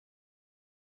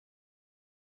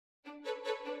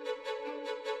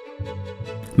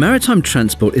Maritime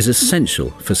transport is essential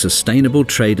for sustainable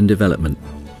trade and development.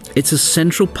 It's a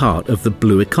central part of the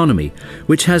blue economy,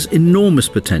 which has enormous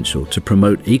potential to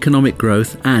promote economic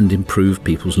growth and improve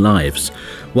people's lives,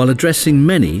 while addressing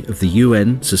many of the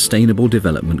UN Sustainable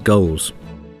Development Goals.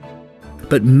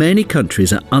 But many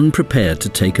countries are unprepared to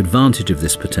take advantage of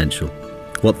this potential.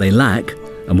 What they lack,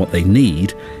 and what they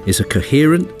need, is a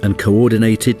coherent and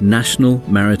coordinated National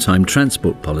Maritime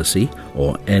Transport Policy,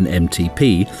 or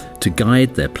NMTP, to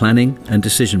guide their planning and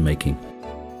decision-making.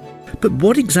 But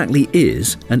what exactly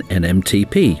is an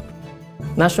NMTP?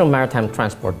 National Maritime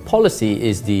Transport Policy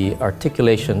is the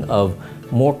articulation of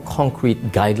more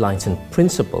concrete guidelines and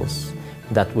principles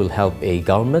that will help a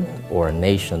government or a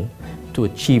nation to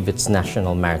achieve its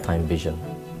national maritime vision.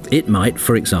 It might,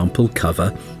 for example,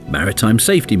 cover maritime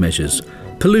safety measures,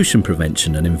 pollution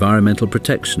prevention and environmental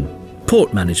protection,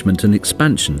 port management and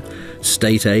expansion,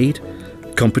 state aid,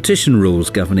 competition rules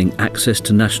governing access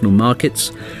to national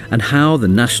markets, and how the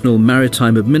National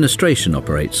Maritime Administration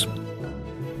operates.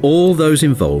 All those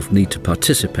involved need to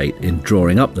participate in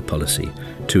drawing up the policy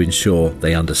to ensure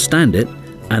they understand it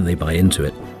and they buy into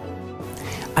it.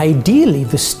 Ideally,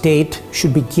 the state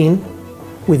should begin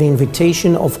with the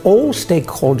invitation of all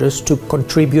stakeholders to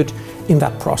contribute in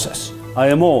that process.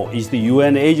 IMO is the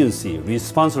UN agency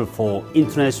responsible for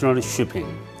international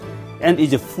shipping and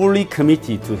is fully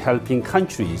committed to helping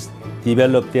countries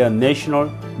develop their national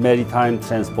maritime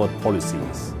transport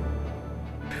policies.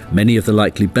 Many of the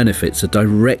likely benefits are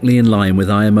directly in line with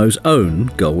IMO's own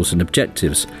goals and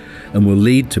objectives and will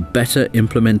lead to better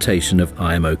implementation of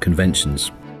IMO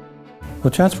conventions. Well,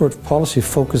 transport policy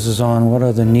focuses on what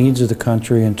are the needs of the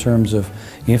country in terms of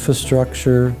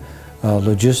infrastructure,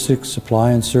 logistics,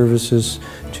 supply and services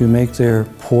to make their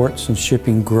ports and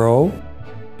shipping grow.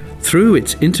 Through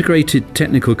its Integrated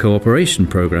Technical Cooperation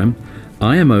Programme,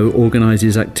 IMO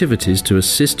organises activities to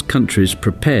assist countries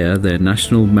prepare their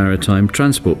national maritime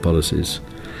transport policies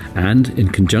and, in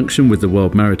conjunction with the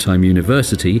World Maritime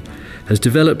University, has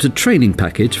developed a training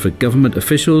package for government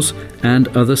officials and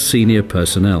other senior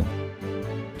personnel.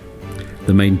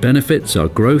 The main benefits are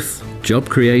growth, job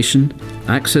creation,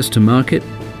 access to market,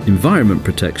 environment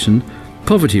protection,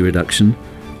 poverty reduction,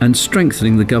 and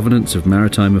strengthening the governance of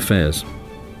maritime affairs.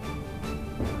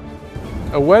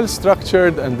 A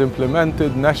well-structured and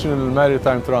implemented national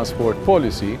maritime transport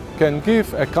policy can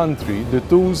give a country the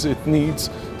tools it needs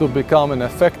to become an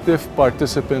effective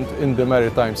participant in the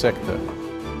maritime sector.